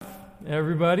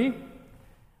everybody.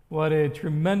 What a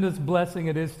tremendous blessing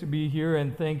it is to be here,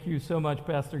 and thank you so much,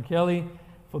 Pastor Kelly,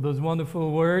 for those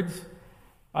wonderful words.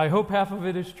 I hope half of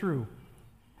it is true,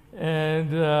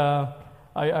 and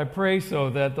I pray so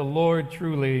that the Lord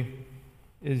truly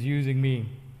is using me.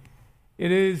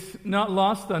 It is not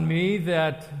lost on me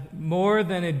that more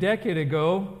than a decade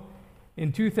ago,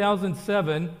 in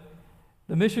 2007,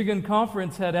 the Michigan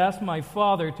Conference had asked my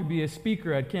father to be a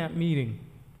speaker at camp meeting.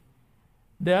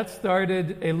 That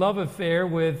started a love affair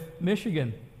with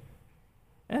Michigan.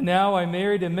 And now I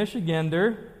married a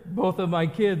Michigander. Both of my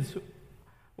kids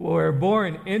were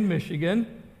born in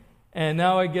Michigan. And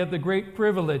now I get the great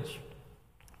privilege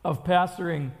of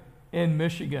pastoring in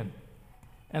Michigan.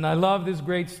 And I love this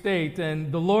great state.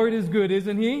 And the Lord is good,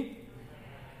 isn't He?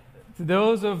 To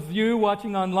those of you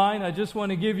watching online, I just want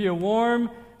to give you a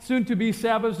warm, soon-to-be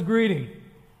Sabbath greeting.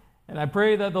 And I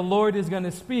pray that the Lord is going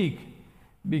to speak,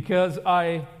 because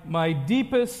my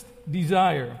deepest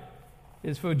desire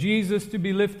is for Jesus to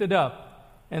be lifted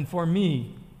up and for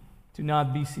me to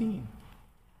not be seen.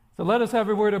 So let us have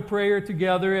a word of prayer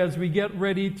together as we get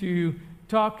ready to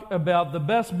talk about the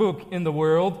best book in the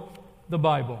world, the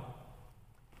Bible.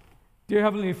 Dear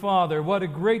Heavenly Father, what a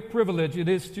great privilege it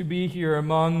is to be here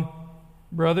among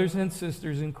brothers and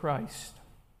sisters in Christ.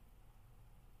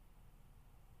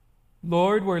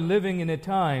 Lord, we're living in a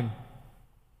time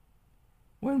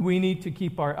when we need to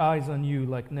keep our eyes on You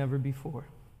like never before.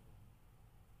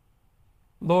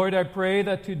 Lord, I pray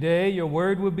that today Your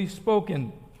word will be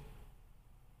spoken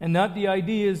and not the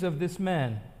ideas of this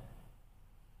man.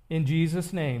 In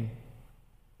Jesus' name,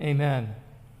 amen.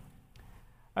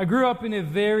 I grew up in a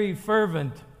very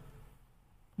fervent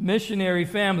missionary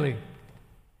family.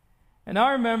 And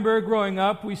I remember growing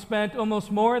up, we spent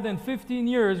almost more than 15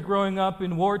 years growing up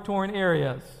in war-torn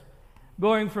areas,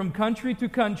 going from country to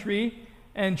country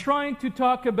and trying to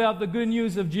talk about the good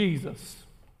news of Jesus.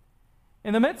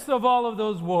 In the midst of all of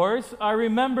those wars, I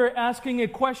remember asking a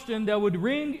question that would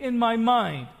ring in my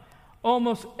mind.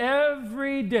 Almost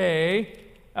every day,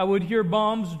 I would hear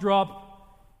bombs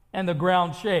drop and the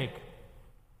ground shake.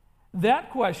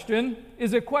 That question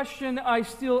is a question I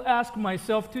still ask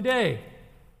myself today.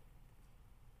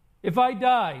 If I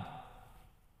died,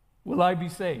 will I be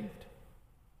saved?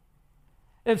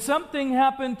 If something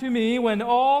happened to me when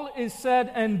all is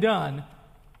said and done,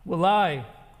 will I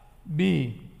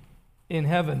be in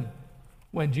heaven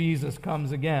when Jesus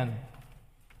comes again?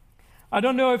 I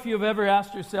don't know if you've ever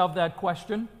asked yourself that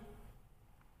question.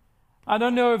 I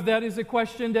don't know if that is a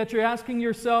question that you're asking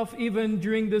yourself even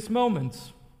during this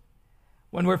moment,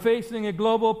 when we're facing a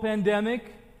global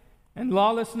pandemic and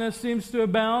lawlessness seems to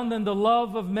abound and the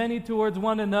love of many towards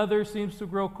one another seems to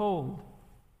grow cold.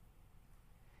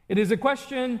 It is a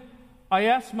question I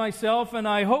ask myself, and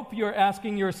I hope you're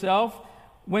asking yourself: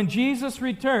 when Jesus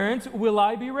returns, will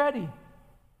I be ready?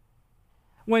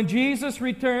 When Jesus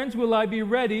returns, will I be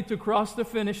ready to cross the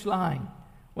finish line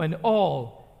when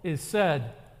all is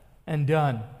said and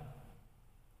done?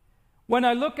 When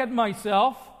I look at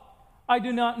myself, I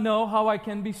do not know how I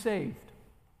can be saved.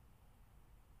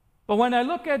 But when I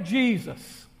look at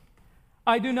Jesus,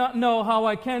 I do not know how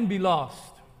I can be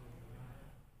lost.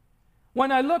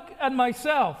 When I look at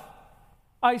myself,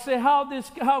 I say,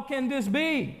 how can this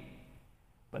be?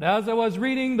 But as I was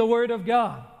reading the Word of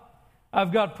God,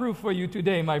 I've got proof for you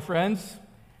today, my friends,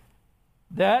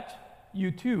 that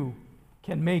you too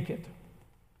can make it.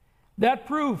 That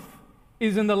proof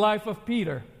is in the life of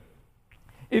Peter.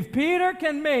 If Peter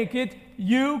can make it,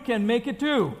 you can make it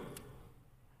too.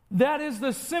 That is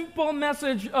the simple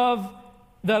message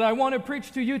that I want to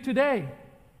preach to you today.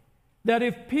 That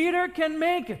if Peter can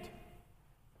make it,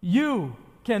 you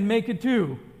can make it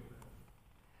too.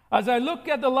 As I look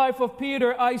at the life of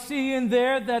Peter, I see in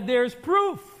there that there's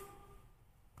proof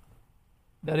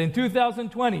that in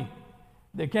 2020,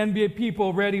 there can be a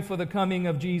people ready for the coming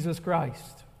of Jesus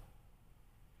Christ.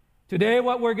 Today,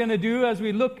 what we're going to do as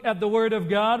we look at the Word of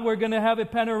God, we're going to have a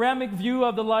panoramic view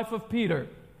of the life of Peter.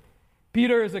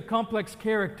 Peter is a complex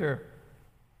character.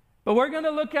 But we're going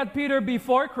to look at Peter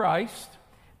before Christ,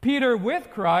 Peter with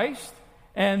Christ,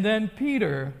 and then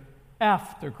Peter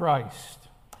after Christ.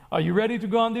 Are you ready to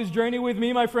go on this journey with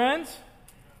me, my friends?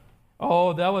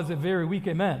 Oh, that was a very weak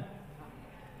amen.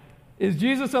 Is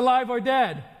Jesus alive or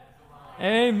dead?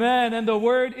 Amen. And the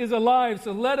Word is alive.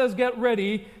 So let us get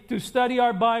ready to study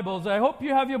our Bibles. I hope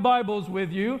you have your Bibles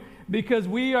with you, because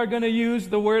we are going to use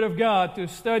the Word of God to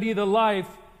study the life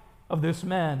of this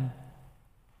man.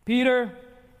 Peter,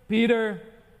 Peter,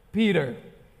 Peter.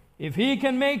 If he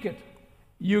can make it,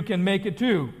 you can make it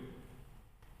too.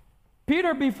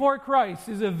 Peter before Christ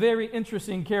is a very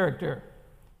interesting character.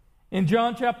 In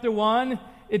John chapter 1,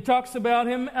 it talks about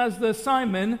him as the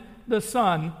Simon, the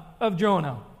son of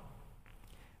Jonah.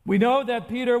 We know that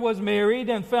Peter was married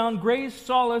and found great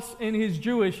solace in his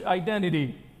Jewish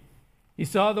identity. He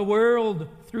saw the world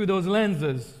through those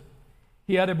lenses.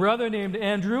 He had a brother named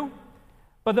Andrew,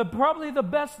 but probably the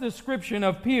best description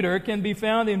of Peter can be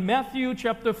found in Matthew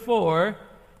chapter 4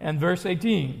 and verse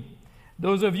 18.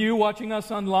 Those of you watching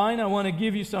us online, I want to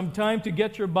give you some time to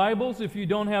get your Bibles if you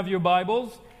don't have your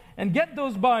Bibles, and get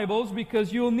those Bibles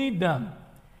because you'll need them.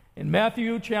 In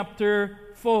Matthew chapter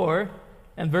 4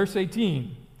 and verse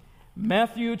 18.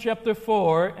 Matthew chapter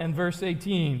 4 and verse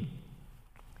 18.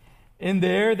 In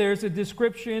there's a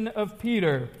description of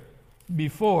Peter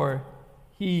before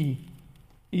he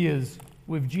is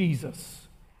with Jesus.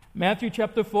 Matthew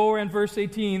chapter 4 and verse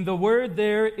 18, the word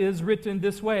there is written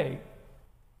this way.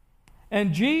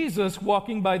 And Jesus,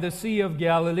 walking by the Sea of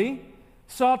Galilee,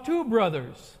 saw two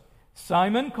brothers,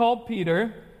 Simon called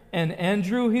Peter, and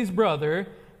Andrew his brother,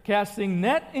 casting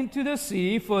net into the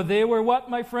sea, for they were what,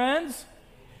 my friends?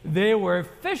 They were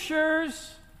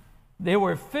fishers. They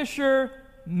were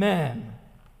fishermen.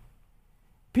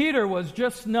 Peter was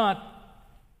just not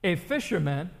a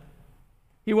fisherman.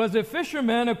 He was a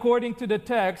fisherman, according to the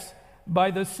text,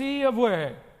 by the sea of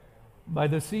where? By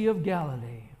the Sea of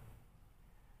Galilee.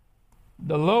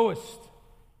 The lowest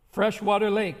freshwater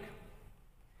lake.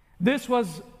 This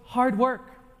was hard work.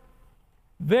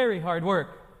 Very hard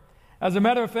work. As a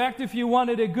matter of fact, if you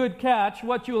wanted a good catch,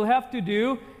 what you will have to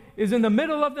do is in the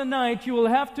middle of the night, you will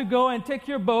have to go and take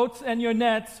your boats and your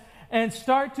nets and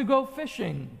start to go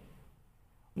fishing.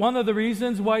 One of the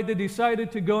reasons why they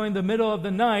decided to go in the middle of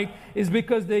the night is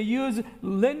because they use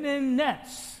linen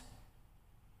nets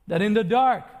that in the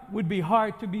dark would be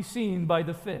hard to be seen by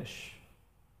the fish.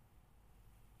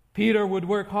 Peter would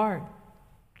work hard.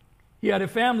 He had a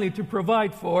family to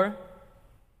provide for.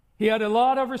 He had a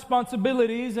lot of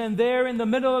responsibilities, and there in the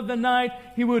middle of the night,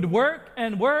 he would work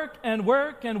and work and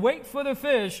work and wait for the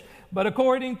fish. But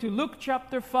according to Luke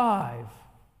chapter 5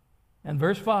 and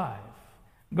verse 5,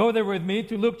 go there with me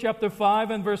to Luke chapter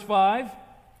 5 and verse 5.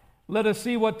 Let us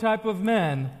see what type of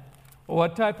man or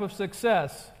what type of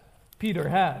success Peter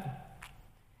had.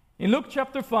 In Luke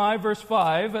chapter 5, verse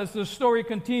 5, as the story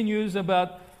continues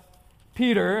about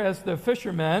Peter as the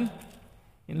fisherman,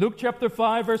 in Luke chapter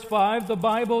 5, verse 5, the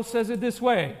Bible says it this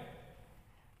way.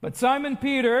 But Simon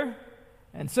Peter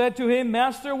and said to him,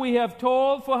 Master, we have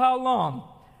toiled for how long?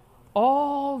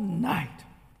 All night,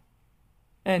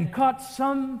 and caught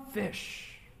some fish.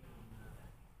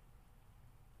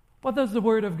 What does the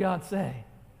Word of God say?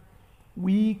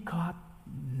 We caught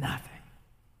nothing.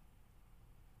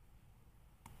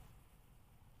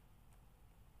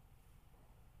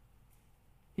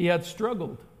 He had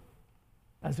struggled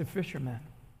as a fisherman,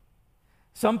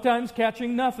 sometimes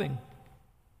catching nothing.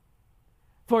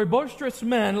 For a boisterous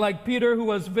man like Peter, who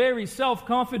was very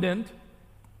self-confident,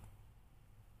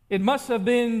 it must have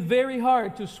been very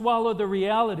hard to swallow the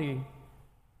reality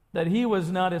that he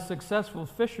was not a successful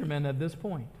fisherman at this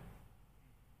point.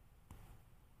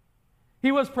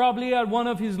 He was probably at one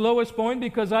of his lowest points,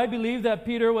 because I believe that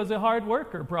Peter was a hard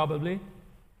worker, probably,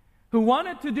 who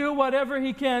wanted to do whatever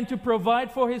he can to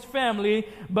provide for his family,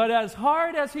 but as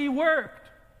hard as he worked,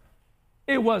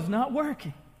 it was not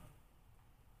working.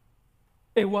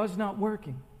 It was not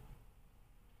working.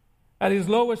 At his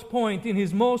lowest point, in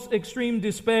his most extreme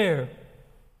despair,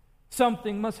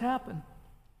 something must happen.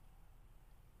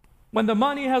 When the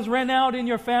money has run out in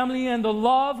your family and the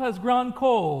love has grown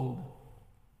cold,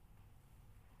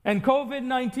 and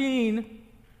COVID-19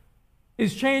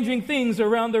 is changing things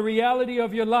around the reality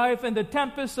of your life, and the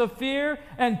tempests of fear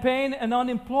and pain and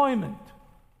unemployment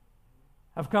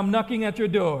have come knocking at your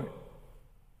door,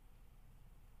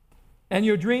 and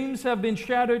your dreams have been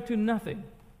shattered to nothing.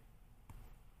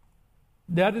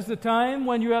 That is the time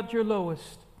when you're at your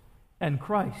lowest and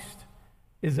Christ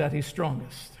is at his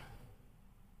strongest.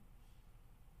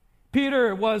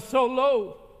 Peter was so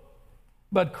low,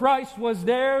 but Christ was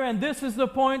there, and this is the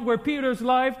point where Peter's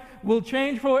life will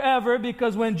change forever,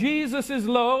 because when Jesus is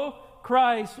low,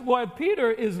 while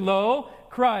Peter is low,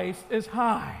 Christ is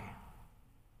high.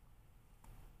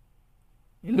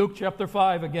 In Luke chapter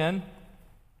 5 again,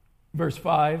 verse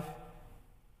 5,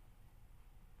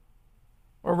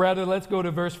 or rather, let's go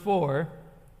to verse 4.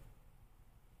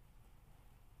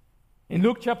 In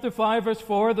Luke chapter 5, verse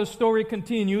 4, the story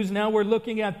continues. Now we're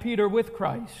looking at Peter with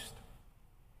Christ.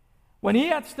 When he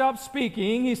had stopped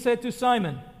speaking, he said to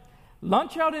Simon,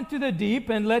 Launch out into the deep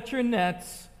and let your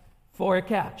nets for a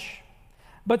catch.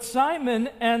 But Simon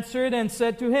answered and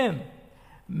said to him,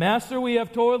 Master, we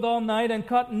have toiled all night and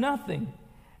caught nothing.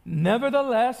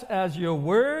 Nevertheless, as your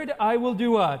word, I will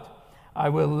do what? I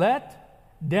will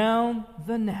let down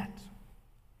the net.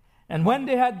 And when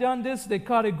they had done this, they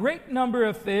caught a great number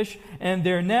of fish, and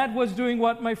their net was doing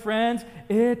what, my friends?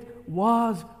 It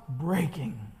was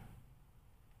breaking.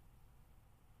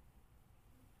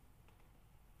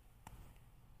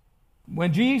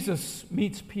 When Jesus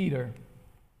meets Peter,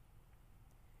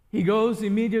 he goes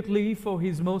immediately for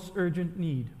his most urgent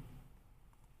need.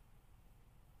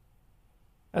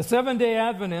 As Seventh-day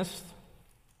Adventists,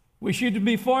 we should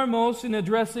be foremost in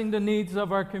addressing the needs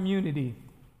of our community,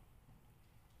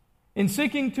 in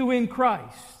seeking to win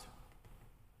Christ,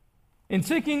 in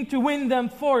seeking to win them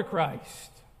for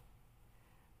Christ.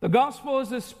 The gospel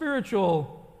is a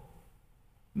spiritual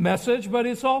message, but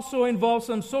it also involves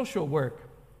some social work.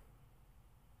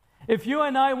 If you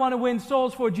and I want to win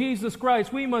souls for Jesus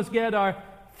Christ, we must get our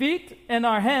feet and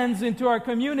our hands into our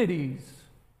communities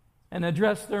and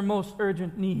address their most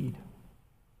urgent need.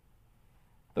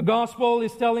 The gospel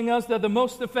is telling us that the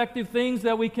most effective things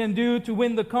that we can do to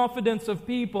win the confidence of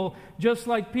people, just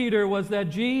like Peter, was that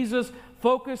Jesus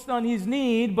focused on his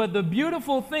need. But the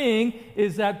beautiful thing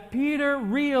is that Peter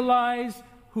realized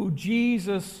who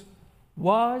Jesus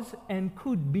was and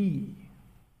could be.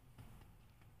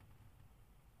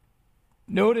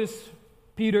 Notice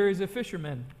Peter is a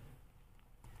fisherman,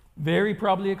 very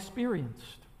probably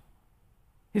experienced.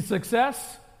 His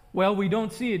success, well, we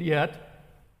don't see it yet.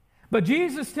 But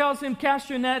Jesus tells him, cast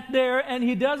your net there, and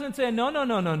he doesn't say,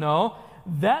 no.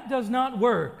 That does not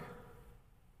work.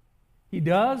 He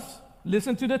does.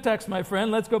 Listen to the text, my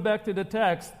friend. Let's go back to the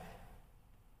text.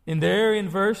 In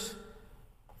verse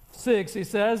 6, he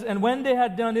says, and when they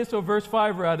had done this, or verse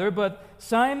 5 rather, but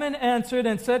Simon answered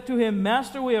and said to him,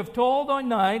 Master, we have toiled all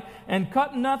night and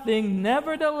caught nothing.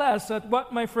 Nevertheless, at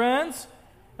what, my friends?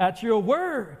 At your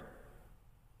word.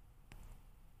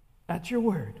 At your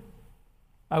word,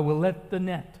 I will let the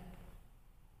net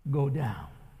go down.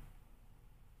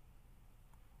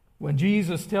 When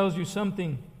Jesus tells you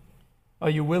something, are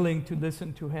you willing to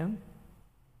listen to him?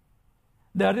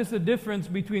 That is the difference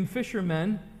between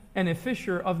fishermen and a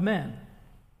fisher of men.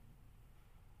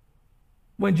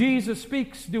 When Jesus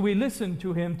speaks, do we listen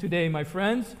to him today, my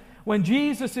friends? When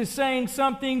Jesus is saying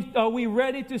something, are we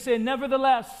ready to say,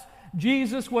 nevertheless,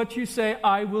 Jesus, what you say,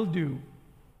 I will do?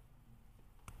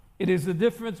 It is the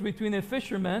difference between a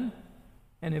fisherman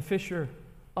and a fisher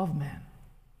of men.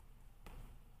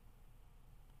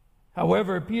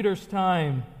 However, Peter's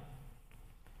time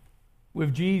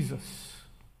with Jesus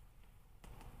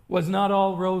was not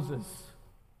all roses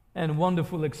and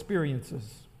wonderful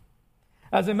experiences.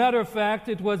 As a matter of fact,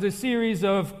 it was a series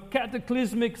of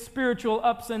cataclysmic spiritual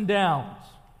ups and downs,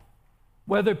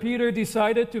 whether Peter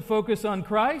decided to focus on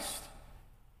Christ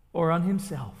or on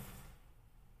himself.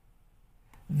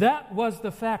 That was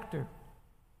the factor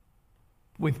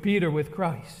with Peter, with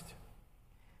Christ.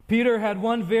 Peter had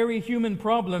one very human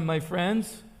problem, my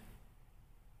friends,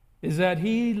 is that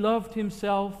he loved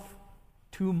himself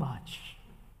too much.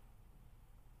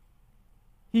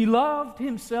 He loved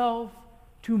himself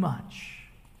too much.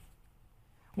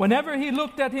 Whenever he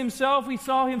looked at himself, he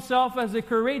saw himself as a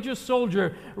courageous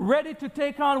soldier, ready to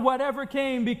take on whatever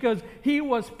came, because he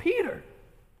was Peter,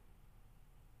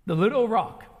 the little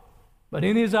rock. But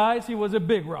in his eyes, he was a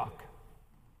big rock.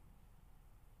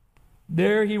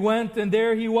 There he went, and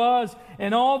there he was.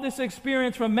 And all this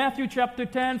experience from Matthew chapter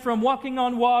 10, from walking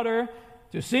on water,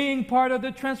 to seeing part of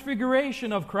the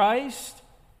transfiguration of Christ,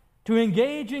 to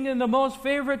engaging in the most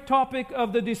favorite topic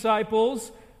of the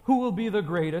disciples, who will be the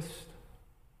greatest?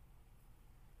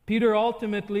 Peter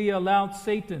ultimately allowed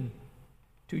Satan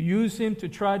to use him to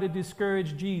try to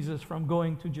discourage Jesus from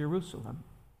going to Jerusalem.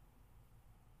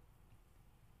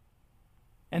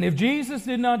 And if Jesus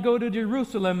did not go to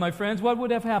Jerusalem, my friends, what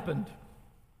would have happened?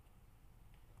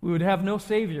 We would have no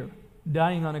Savior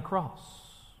dying on a cross.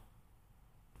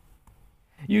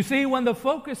 You see, when the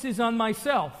focus is on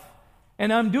myself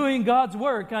and I'm doing God's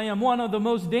work, I am one of the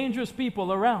most dangerous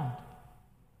people around.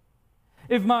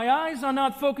 If my eyes are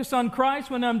not focused on Christ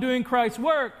when I'm doing Christ's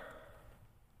work,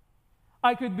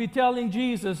 I could be telling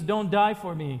Jesus, don't die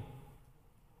for me.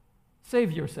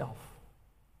 Save yourself.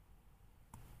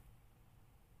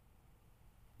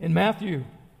 In Matthew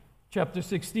chapter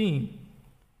 16,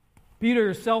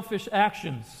 Peter's selfish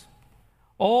actions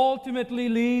ultimately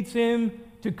leads him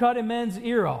to cut a man's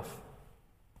ear off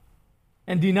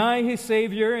and deny his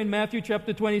Savior in Matthew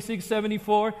chapter 26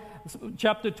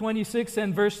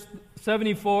 and verse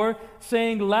 74,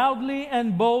 saying loudly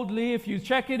and boldly, if you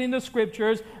check it in the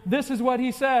scriptures, this is what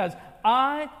he says,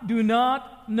 I do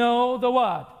not know the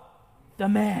what? The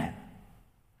man.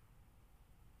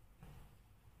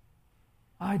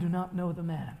 I do not know the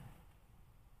man.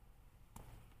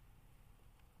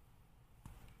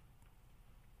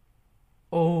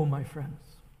 Oh, my friends.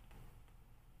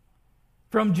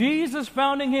 From Jesus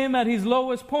founding him at his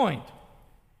lowest point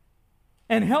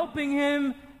and helping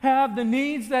him have the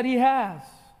needs that he has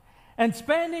and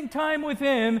spending time with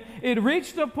him, it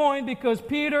reached a point because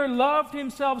Peter loved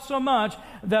himself so much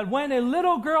that when a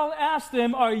little girl asked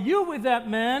him, "Are you with that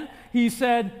man?" he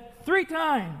said 3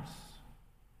 times,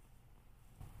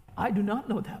 "I do not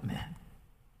know that man.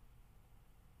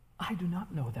 I do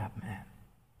not know that man."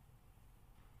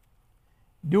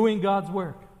 Doing God's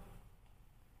work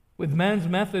with man's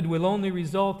method will only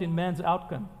result in man's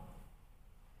outcome: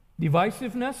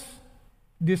 divisiveness,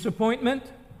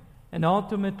 disappointment, and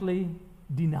ultimately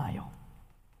denial.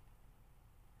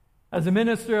 As a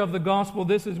minister of the gospel,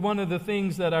 this is one of the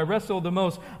things that I wrestle the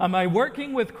most. Am I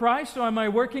working with Christ or am I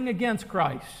working against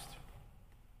Christ?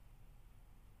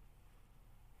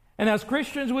 And as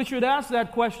Christians, we should ask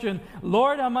that question: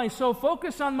 Lord, am I so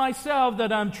focused on myself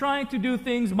that I'm trying to do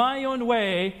things my own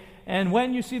way? And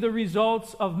when you see the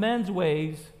results of men's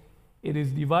ways, it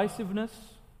is divisiveness,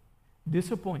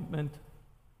 disappointment,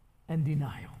 and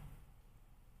denial.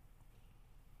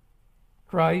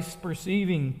 Christ,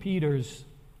 perceiving Peter's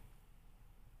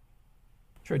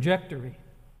trajectory,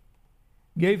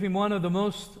 gave him one of the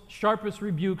most sharpest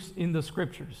rebukes in the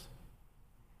Scriptures.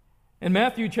 In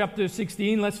Matthew chapter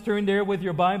 16, let's turn there with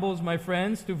your Bibles, my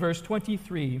friends, to verse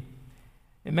 23.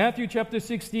 In Matthew chapter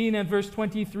 16 and verse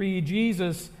 23,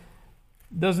 Jesus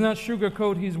does not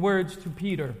sugarcoat his words to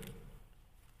Peter.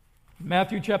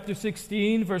 Matthew chapter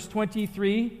 16, verse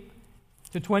 23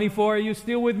 to 24. Are you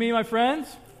still with me, my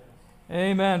friends?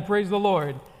 Amen. Praise the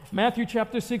Lord. Matthew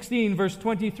chapter 16, verse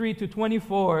 23 to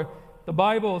 24, the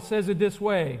Bible says it this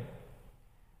way: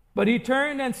 "But he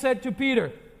turned and said to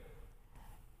Peter,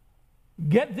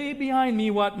 'Get thee behind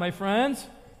me,' what, my friends?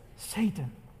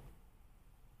 'Satan.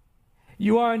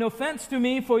 You are an offense to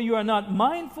me, for you are not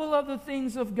mindful of the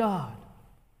things of God,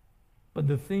 but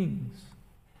the things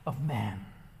of man.'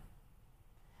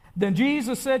 Then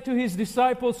Jesus said to his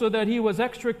disciples, so that he was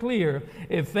extra clear,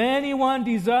 'If anyone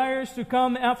desires to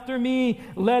come after me,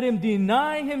 let him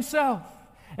deny himself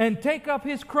and take up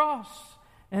his cross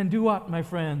and do what, my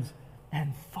friends?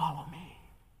 And follow me.'"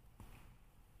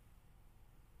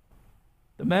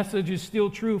 The message is still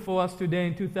true for us today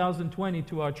in 2020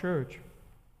 to our church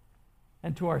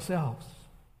and to ourselves.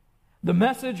 The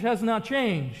message has not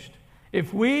changed.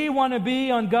 If we want to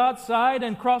be on God's side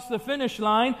and cross the finish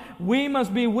line, we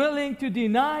must be willing to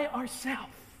deny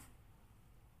ourselves.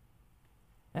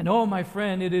 And oh, my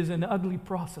friend, it is an ugly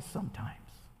process sometimes.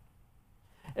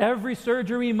 Every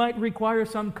surgery might require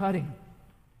some cutting.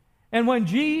 And when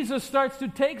Jesus starts to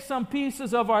take some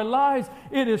pieces of our lives,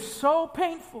 it is so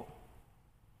painful.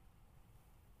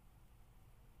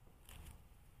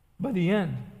 But the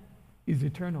end is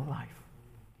eternal life.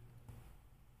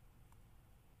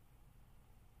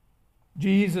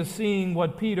 Jesus, seeing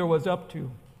what Peter was up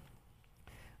to,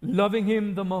 loving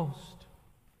him the most,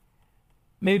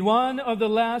 made one of the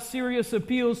last serious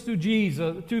appeals to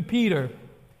Peter.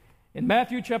 In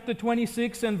Matthew chapter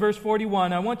 26 and verse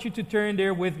 41, I want you to turn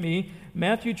there with me.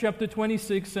 Matthew chapter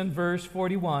 26 and verse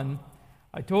 41.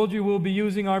 I told you we'll be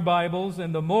using our Bibles,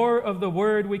 and the more of the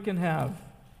Word we can have,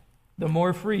 the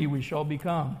more free we shall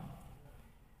become.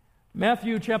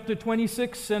 Matthew chapter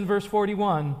 26 and verse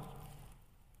 41.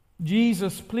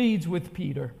 Jesus pleads with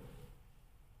Peter.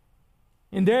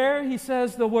 And there he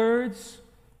says the words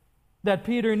that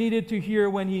Peter needed to hear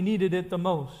when he needed it the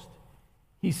most.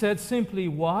 He said simply,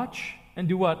 "Watch and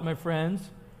do what, my friends?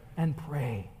 And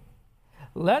pray.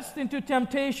 Lest into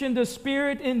temptation the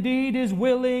spirit indeed is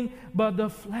willing, but the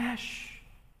flesh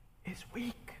is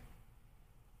weak."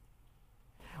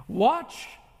 Watch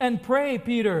and pray,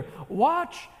 Peter.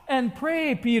 Watch and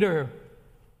pray, Peter.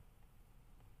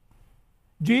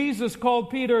 Jesus called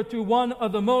Peter to one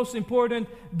of the most important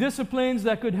disciplines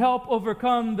that could help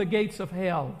overcome the gates of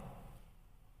hell.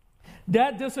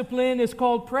 That discipline is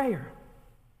called prayer.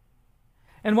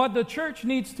 And what the church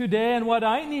needs today, and what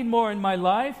I need more in my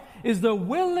life, is the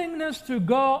willingness to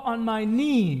go on my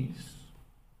knees,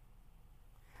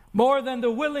 more than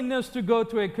the willingness to go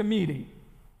to a committee.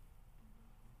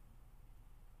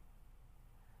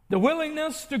 The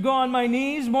willingness to go on my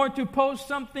knees, more to post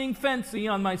something fancy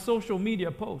on my social media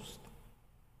post.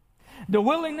 The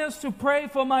willingness to pray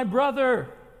for my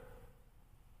brother,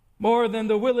 more than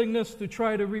the willingness to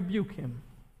try to rebuke him.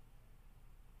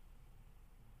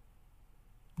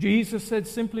 Jesus said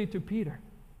simply to Peter,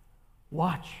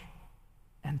 "Watch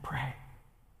and pray.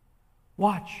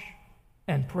 Watch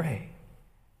and pray."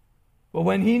 But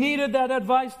when he needed that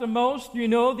advice the most, you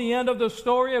know the end of the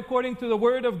story according to the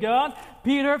Word of God,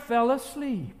 Peter fell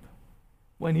asleep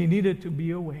when he needed to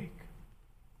be awake.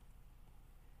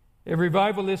 A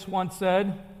revivalist once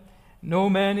said, "No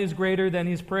man is greater than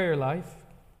his prayer life.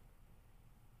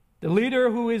 The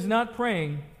leader who is not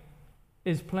praying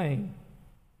is playing.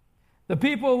 The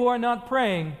people who are not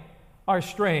praying are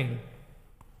straying.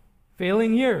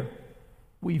 Failing here,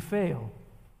 we fail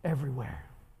everywhere."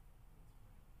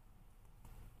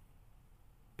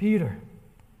 Peter,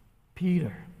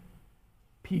 Peter,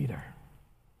 Peter.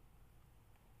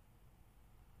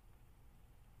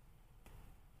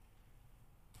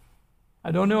 I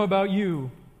don't know about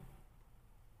you,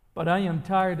 but I am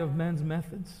tired of men's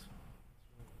methods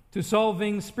to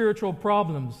solving spiritual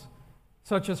problems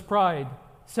such as pride,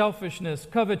 selfishness,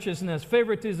 covetousness,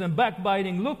 favoritism,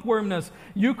 backbiting, lukewarmness.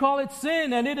 You call it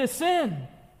sin, and it is sin.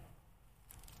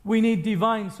 We need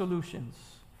divine solutions,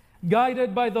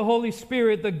 guided by the Holy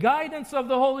Spirit. The guidance of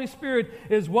the Holy Spirit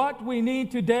is what we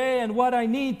need today and what I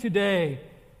need today.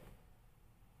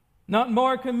 Not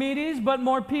more committees, but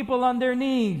more people on their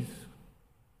knees.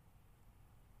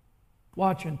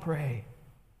 Watch and pray.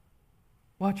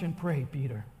 Watch and pray,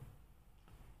 Peter.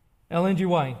 Ellen G.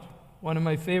 White, one of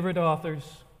my favorite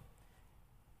authors,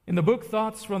 in the book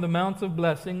Thoughts from the Mount of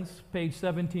Blessings, page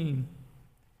 17,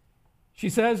 she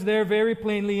says there very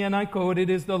plainly, and I quote, "It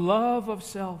is the love of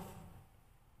self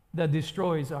that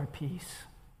destroys our peace."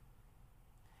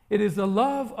 It is the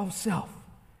love of self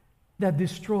that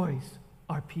destroys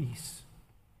our peace.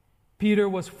 Peter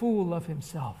was full of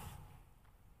himself,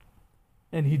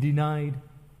 and he denied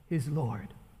his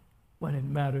Lord when it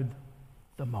mattered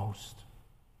the most.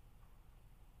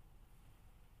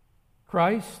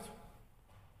 Christ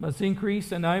must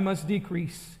increase and I must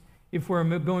decrease if we're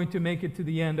going to make it to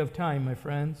the end of time, my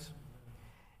friends.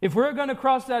 If we're going to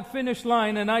cross that finish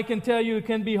line, and I can tell you it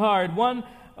can be hard, one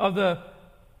of the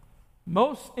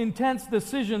most intense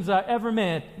decisions I ever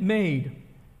made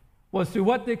was to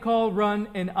what they call run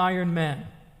an Ironman.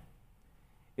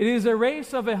 It is a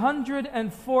race of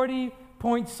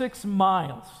 140.6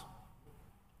 miles.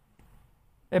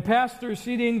 A pastor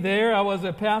sitting there, I was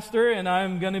a pastor, and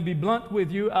I'm going to be blunt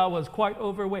with you, I was quite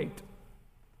overweight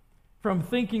from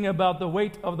thinking about the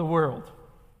weight of the world.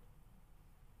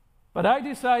 But I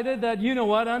decided that, you know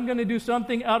what, I'm going to do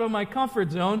something out of my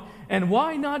comfort zone, and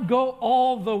why not go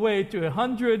all the way to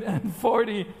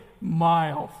 140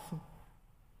 miles?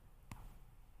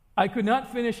 I could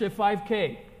not finish a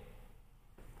 5K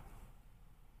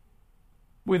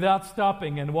without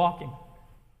stopping and walking.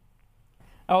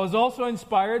 I was also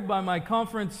inspired by my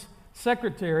conference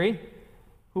secretary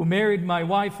who married my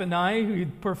wife and I, who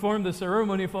performed the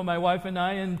ceremony for my wife and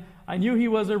I knew he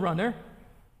was a runner.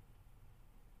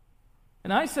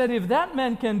 And I said, if that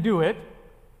man can do it,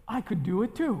 I could do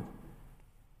it too.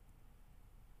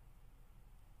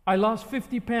 I lost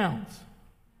 50 pounds.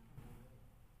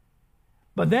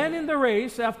 But then in the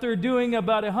race, after doing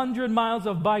about 100 miles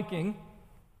of biking,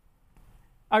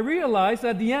 I realized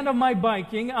at the end of my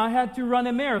biking, I had to run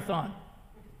a marathon.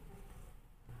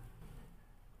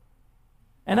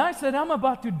 And I said, I'm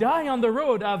about to die on the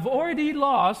road. I've already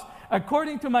lost,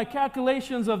 according to my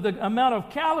calculations of the amount of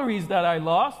calories that I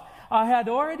lost, I had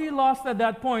already lost at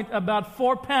that point about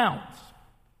 4 pounds.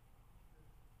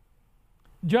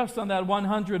 Just on that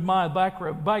 100-mile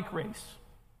bike race.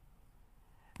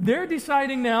 They're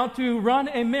deciding now to run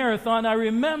a marathon. I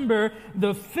remember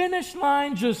the finish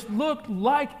line just looked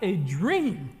like a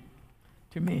dream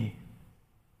to me.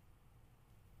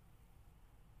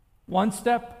 One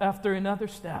step after another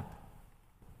step.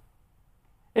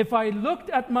 If I looked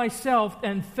at myself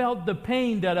and felt the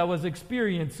pain that I was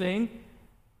experiencing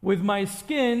with my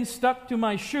skin stuck to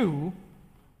my shoe,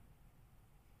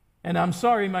 and I'm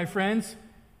sorry, my friends,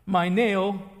 my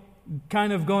nail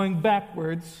kind of going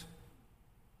backwards,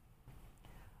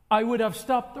 I would have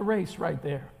stopped the race right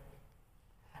there.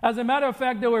 As a matter of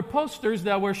fact, there were posters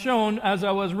that were shown as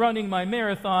I was running my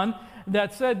marathon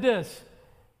that said this: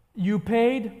 you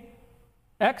paid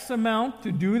X amount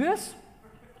to do this?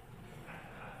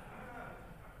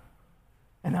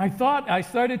 And I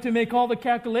started to make all the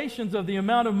calculations of the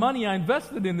amount of money I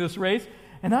invested in this race,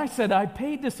 and I said, I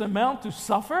paid this amount to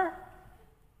suffer?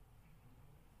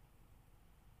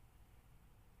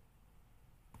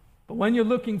 But when you're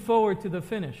looking forward to the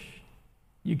finish,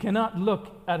 you cannot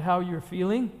look at how you're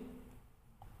feeling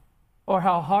or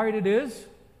how hard it is.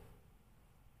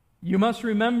 You must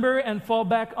remember and fall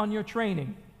back on your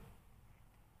training.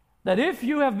 That if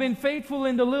you have been faithful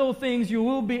in the little things, you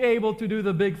will be able to do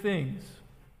the big things.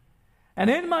 And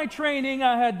in my training,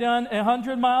 I had done a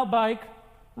 100-mile bike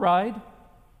ride.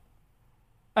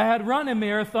 I had run a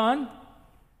marathon,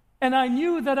 and I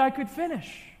knew that I could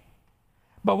finish.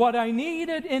 But what I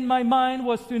needed in my mind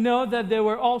was to know that there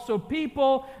were also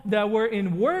people that were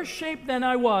in worse shape than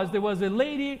I was. There was a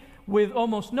lady with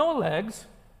almost no legs,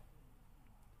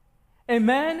 a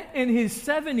man in his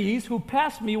 70s who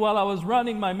passed me while I was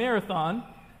running my marathon,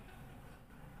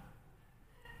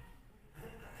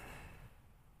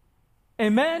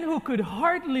 a man who could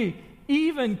hardly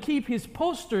even keep his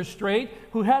posture straight,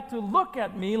 who had to look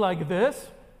at me like this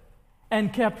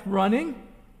and kept running.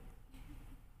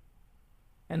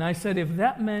 And I said, if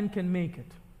that man can make it,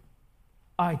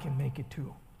 I can make it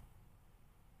too.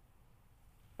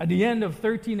 At the end of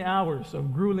 13 hours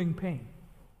of grueling pain,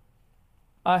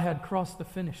 I had crossed the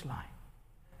finish line.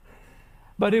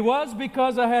 But it was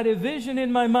because I had a vision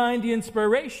in my mind, the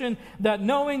inspiration that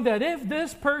knowing that if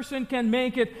this person can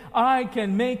make it, I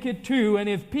can make it too. And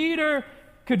if Peter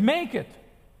could make it,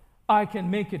 I can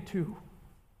make it too.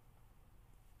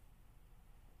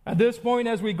 At this point,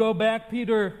 as we go back,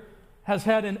 Peter has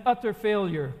had an utter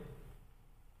failure.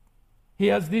 He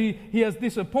has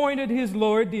disappointed his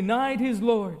Lord, denied his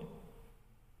Lord.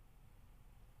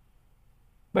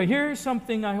 But here's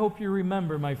something I hope you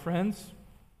remember, my friends.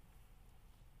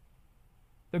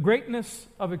 The greatness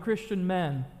of a Christian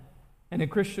man and a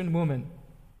Christian woman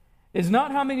is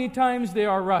not how many times they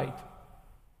are right,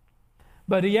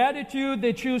 but the attitude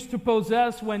they choose to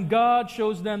possess when God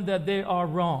shows them that they are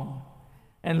wrong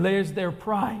and lays their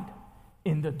pride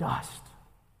in the dust.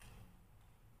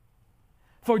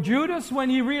 For Judas, when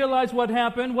he realized what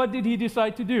happened, what did he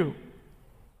decide to do?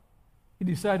 He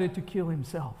decided to kill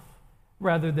himself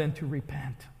rather than to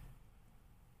repent.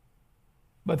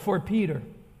 But for Peter,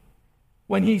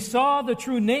 when he saw the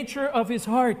true nature of his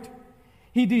heart,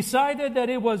 he decided that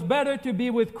it was better to be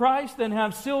with Christ than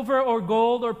have silver or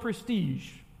gold or prestige.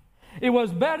 It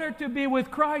was better to be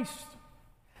with Christ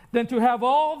than to have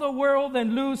all the world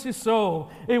and lose his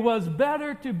soul. It was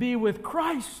better to be with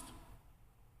Christ.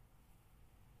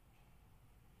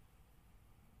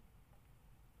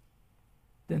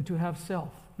 Than to have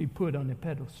self be put on a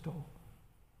pedestal.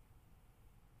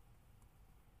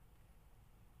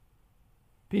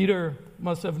 Peter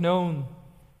must have known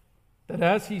that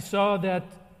as he saw that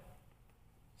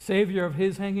Savior of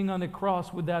his hanging on the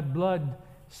cross with that blood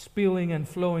spilling and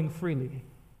flowing freely,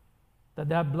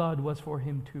 that blood was for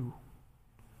him too.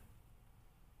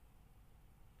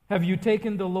 Have you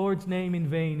taken the Lord's name in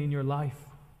vain in your life?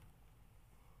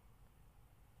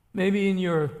 Maybe in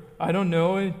your,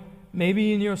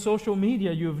 maybe in your social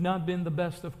media you have not been the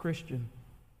best of Christian.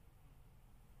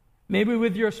 Maybe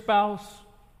with your spouse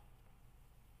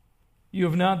you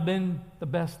have not been the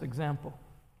best example.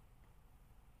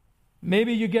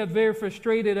 Maybe you get very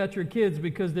frustrated at your kids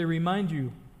because they remind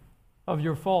you of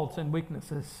your faults and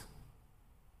weaknesses.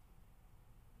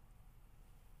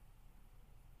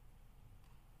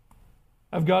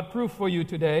 I've got proof for you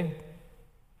today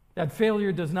that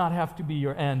failure does not have to be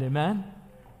your end. Amen?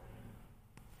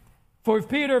 For if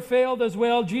Peter failed as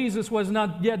well, Jesus was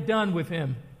not yet done with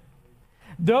him.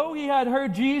 Though he had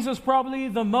heard Jesus probably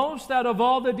the most out of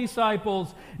all the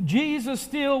disciples, Jesus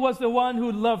still was the one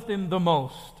who loved him the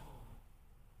most.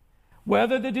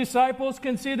 Whether the disciples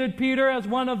considered Peter as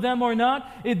one of them or not,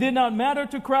 it did not matter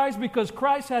to Christ, because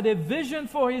Christ had a vision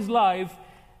for his life,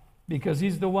 because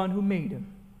he's the one who made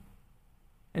him.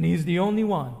 And he's the only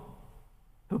one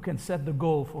who can set the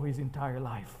goal for his entire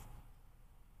life.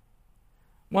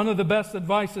 One of the best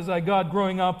advices I got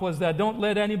growing up was that don't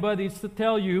let anybody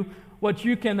tell you what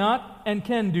you cannot and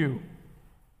can do.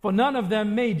 For none of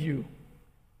them made you,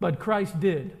 but Christ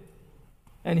did.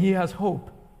 And he has hope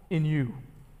in you.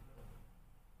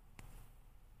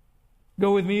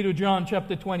 Go with me to John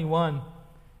chapter 21,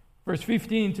 verse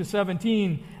 15 to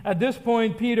 17. At this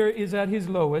point, Peter is at his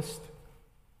lowest.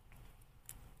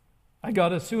 I got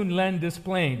to soon land this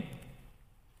plane.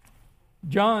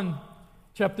 John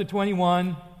chapter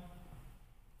 21,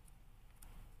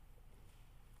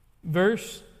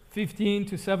 verse 15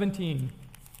 to 17.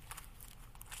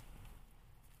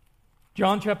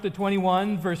 John chapter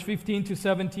 21, verse 15 to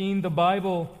 17, the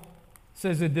Bible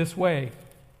says it this way.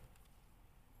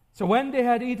 So when they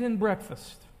had eaten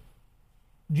breakfast,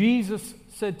 Jesus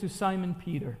said to Simon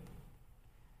Peter.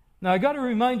 Now I got to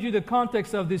remind you the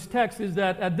context of this text is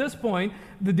that at this point,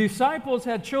 the disciples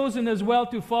had chosen as well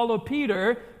to follow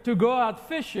Peter to go out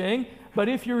fishing. But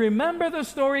if you remember the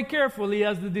story carefully,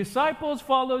 as the disciples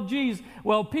followed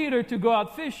Peter to go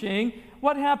out fishing,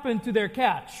 what happened to their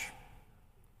catch?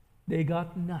 They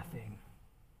got nothing.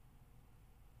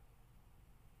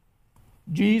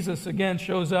 Jesus again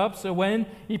shows up, so when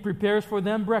he prepares for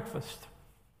them breakfast,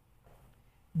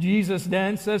 Jesus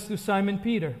then says to Simon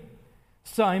Peter,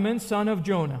 "Simon, son of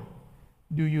Jonah,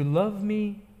 do you love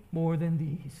me more than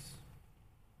these?"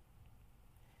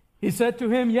 He said to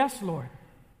him, "Yes, Lord.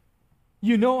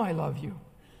 You know I love you."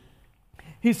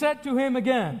 He said to him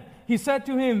again,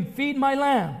 "Feed my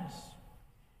lambs."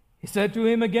 He said to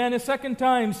him again a second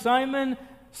time, "Simon,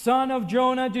 son of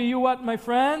Jonah, do you what, my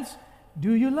friends?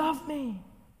 Do you love me?"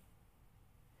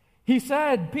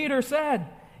 Peter said,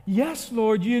 "Yes,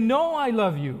 Lord, you know I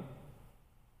love you."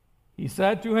 He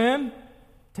said to him,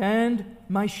 "Tend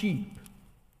my sheep."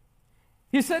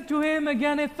 He said to him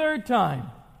again a third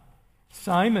time,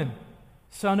 "Simon,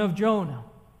 son of Jonah,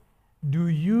 do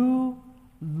you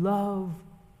love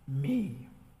me?"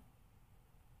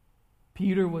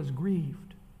 Peter was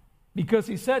grieved because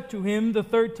he said to him the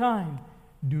third time,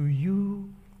 "Do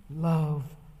you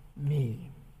love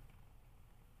me?"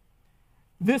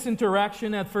 This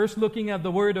interaction, at first looking at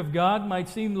the Word of God, might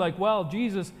seem like, well,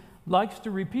 Jesus likes to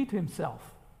repeat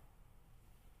himself.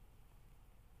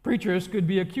 Preachers could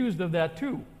be accused of that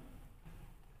too.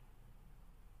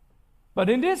 But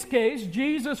in this case,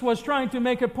 Jesus was trying to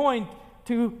make a point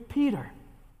to Peter.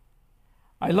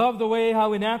 I love the way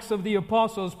how in Acts of the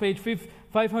Apostles, page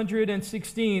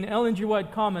 516, Ellen G.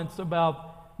 White comments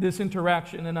about this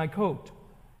interaction, and I quote,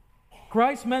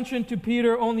 "Christ mentioned to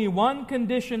Peter only one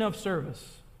condition of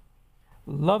service.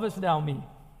 Lovest thou me?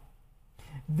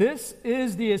 This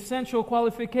is the essential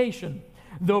qualification.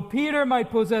 Though Peter might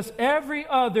possess every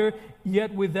other,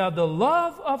 yet without the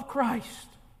love of Christ,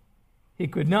 he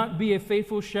could not be a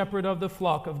faithful shepherd of the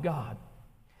flock of God.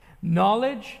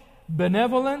 Knowledge,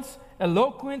 benevolence,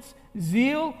 eloquence,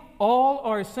 zeal, all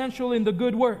are essential in the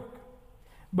good work.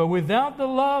 But without the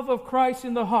love of Christ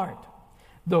in the heart,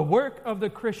 the work of the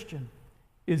Christian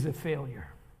is a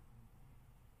failure."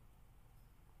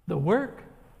 The work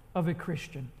of a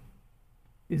Christian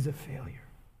is a failure.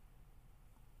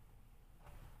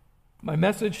 My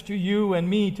message to you and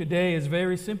me today is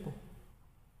very simple.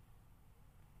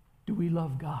 Do we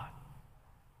love God?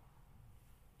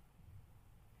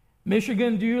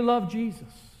 Michigan, do you love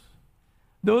Jesus?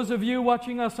 Those of you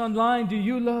watching us online, do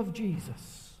you love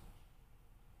Jesus?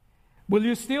 Will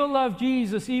you still love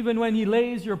Jesus even when He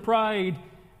lays your pride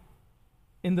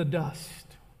in the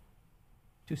dust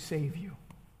to save you?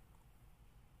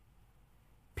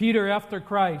 Peter, after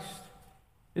Christ,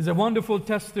 is a wonderful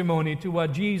testimony to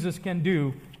what Jesus can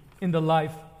do in the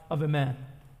life of a man.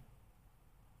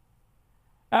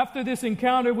 After this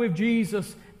encounter with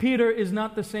Jesus, Peter is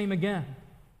not the same again.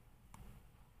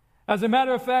 As a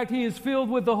matter of fact, he is filled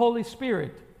with the Holy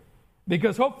Spirit,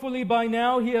 because hopefully by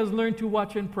now he has learned to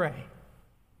watch and pray.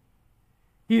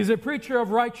 He is a preacher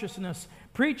of righteousness,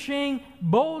 preaching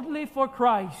boldly for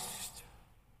Christ.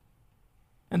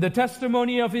 And the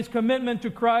testimony of his commitment to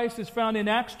Christ is found in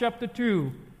Acts chapter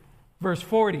 2, verse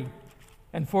 40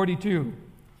 and 42.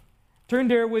 Turn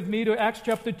there with me to Acts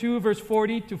chapter 2, verse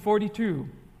 40 to 42.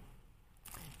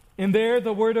 In there,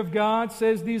 the Word of God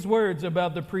says these words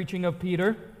about the preaching of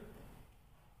Peter.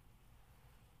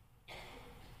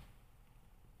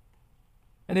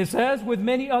 And it says, with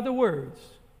many other words,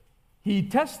 he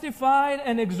testified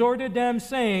and exhorted them,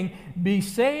 saying, "Be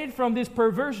saved from this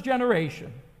perverse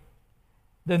generation."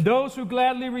 Then those who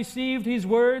gladly received his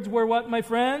words were what, my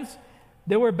friends?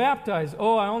 They were baptized.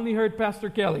 Oh, I only heard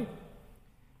Pastor Kelly.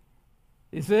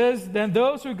 It says, then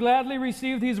those who gladly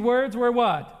received his words were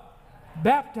what?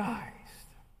 Baptized.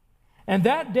 And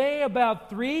that day about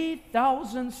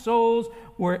 3,000 souls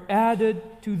were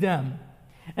added to them.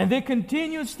 And they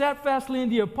continued steadfastly in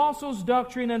the apostles'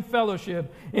 doctrine and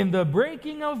fellowship, in the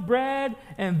breaking of bread,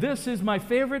 and this is my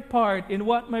favorite part, in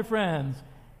what, my friends?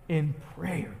 In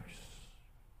prayers.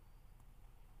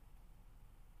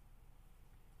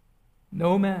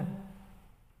 No man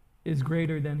is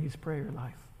greater than his prayer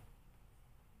life.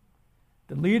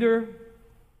 The leader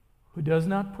who does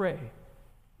not pray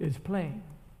is playing.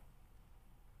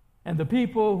 And the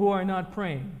people who are not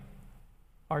praying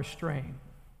are straying.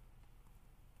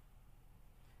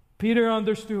 Peter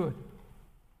understood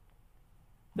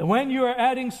that when you are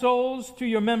adding souls to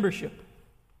your membership,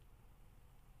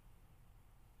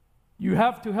 you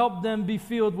have to help them be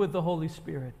filled with the Holy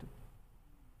Spirit.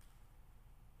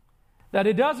 That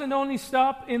it doesn't only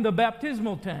stop in the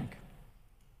baptismal tank,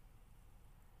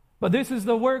 but this is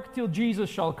the work till Jesus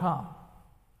shall come.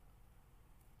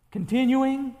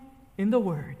 Continuing in the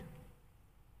Word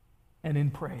and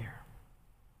in prayer.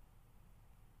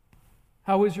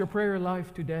 How is your prayer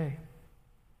life today?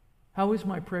 How is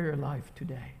my prayer life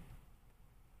today?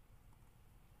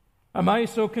 Am I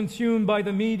so consumed by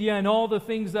the media and all the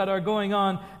things that are going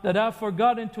on that I've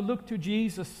forgotten to look to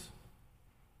Jesus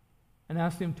and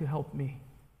ask Him to help me?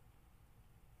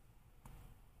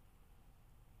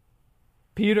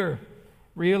 Peter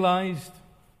realized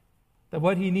that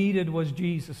what he needed was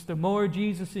Jesus. The more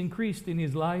Jesus increased in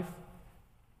his life,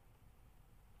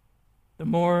 the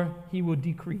more he would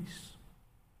decrease.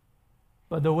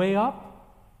 But the way up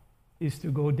is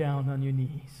to go down on your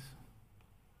knees.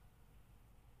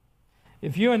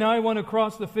 If you and I want to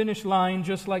cross the finish line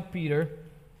just like Peter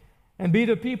and be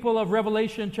the people of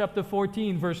Revelation chapter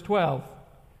 14, verse 12,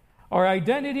 our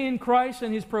identity in Christ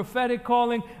and His prophetic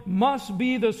calling must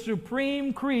be the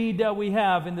supreme creed that we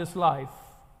have in this life.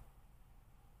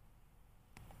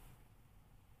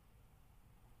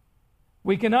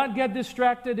 We cannot get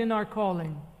distracted in our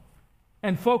calling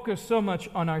and focus so much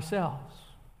on ourselves.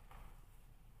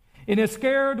 In a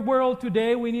scared world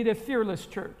today, we need a fearless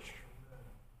church.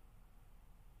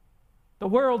 The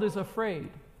world is afraid.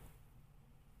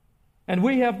 And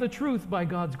we have the truth by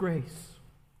God's grace.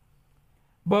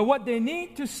 But what they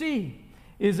need to see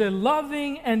is a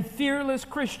loving and fearless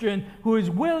Christian who is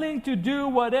willing to do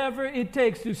whatever it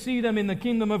takes to see them in the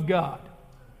kingdom of God.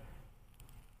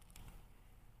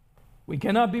 We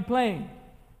cannot be playing.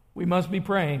 We must be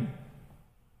praying.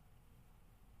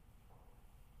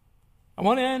 I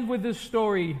want to end with this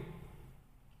story.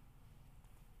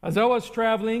 As I was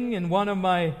traveling in one of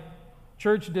my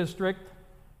church districts,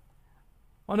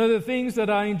 one of the things that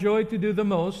I enjoyed to do the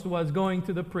most was going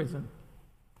to the prison.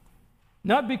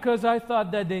 Not because I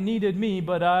thought that they needed me,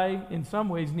 but I, in some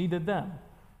ways, needed them.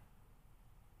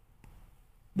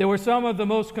 There were some of the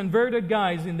most converted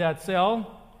guys in that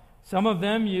cell. Some of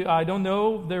them, I don't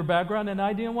know their background, and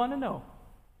I didn't want to know.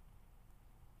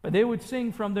 But they would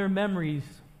sing from their memories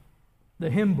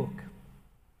the hymn book.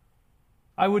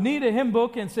 I would need a hymn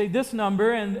book and say this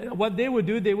number, and what they would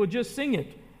do, they would just sing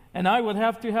it. And I would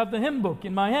have to have the hymn book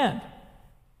in my hand.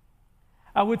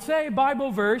 I would say a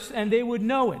Bible verse, and they would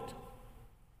know it.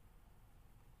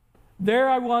 There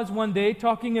I was one day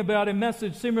talking about a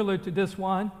message similar to this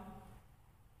one.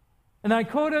 And I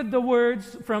quoted the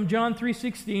words from John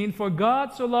 3:16, "For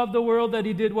God so loved the world that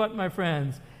He did what, my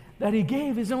friends? That He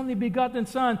gave His only begotten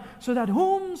Son, so that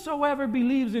whomsoever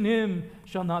believes in Him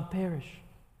shall not perish,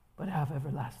 but have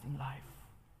everlasting life."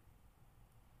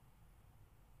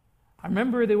 I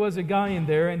remember there was a guy in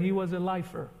there, and he was a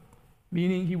lifer,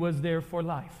 meaning he was there for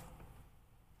life.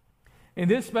 In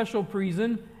this special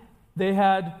prison, they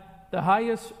had the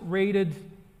highest rated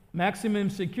maximum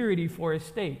security for a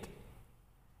state.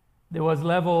 There was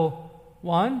level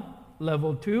 1,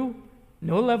 level 2,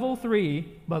 no level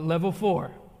 3, but level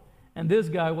 4. And this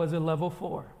guy was a level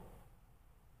 4.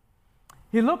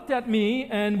 He looked at me,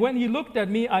 and when he looked at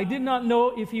me, I did not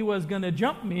know if he was going to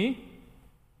jump me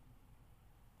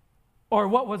or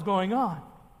what was going on.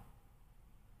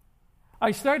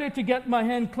 I started to get my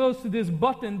hand close to this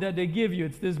button that they give you.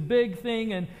 It's this big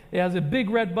thing, and it has a big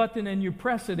red button, and you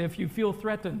press it if you feel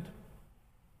threatened.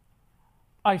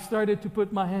 I started to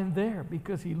put my hand there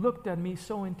because he looked at me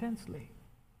so intensely.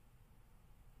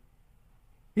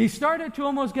 He started to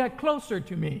almost get closer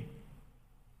to me.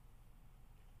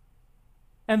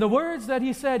 And the words that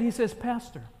he says,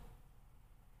 "Pastor,"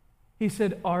 he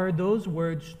said, "are those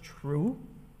words true?"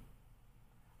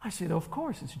 I said, "Of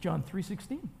course, it's John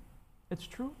 3:16. It's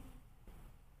true."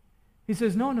 He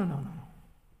says, No.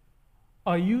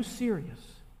 "Are you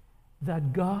serious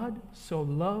that God so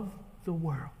loved the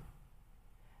world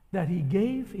that He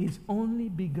gave His only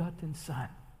begotten Son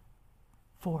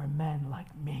for a man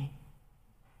like me?"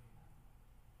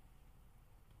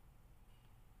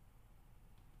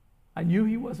 I knew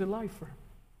he was a lifer.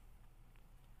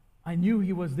 I knew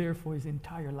he was there for his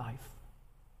entire life.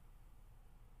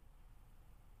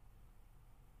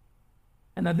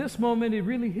 And at this moment, it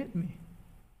really hit me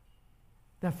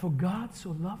that for God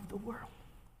so loved the world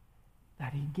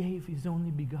that He gave His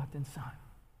only begotten Son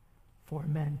for a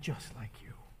man just like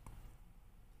you.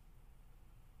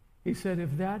 He said,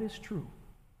 if that is true,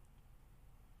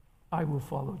 I will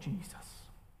follow Jesus.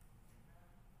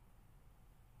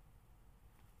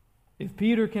 If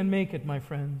Peter can make it, my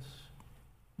friends,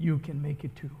 you can make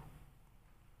it too.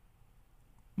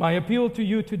 My appeal to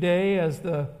you today, as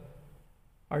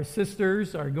our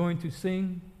sisters are going to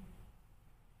sing,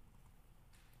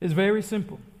 is very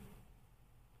simple.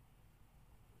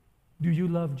 Do you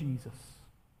love Jesus?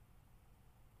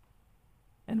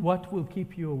 And what will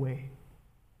keep you away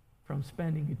from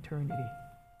spending eternity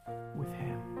with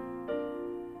Him?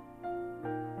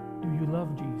 Do you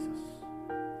love Jesus?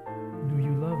 Do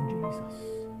you love Jesus?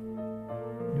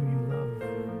 Do you love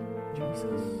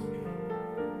Jesus?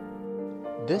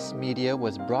 This media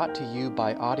was brought to you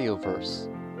by Audioverse,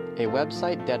 a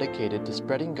website dedicated to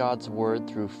spreading God's Word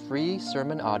through free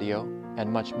sermon audio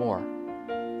and much more.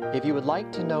 If you would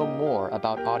like to know more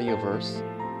about Audioverse,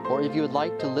 or if you would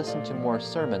like to listen to more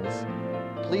sermons,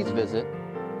 please visit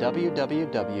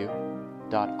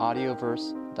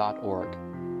www.audioverse.org.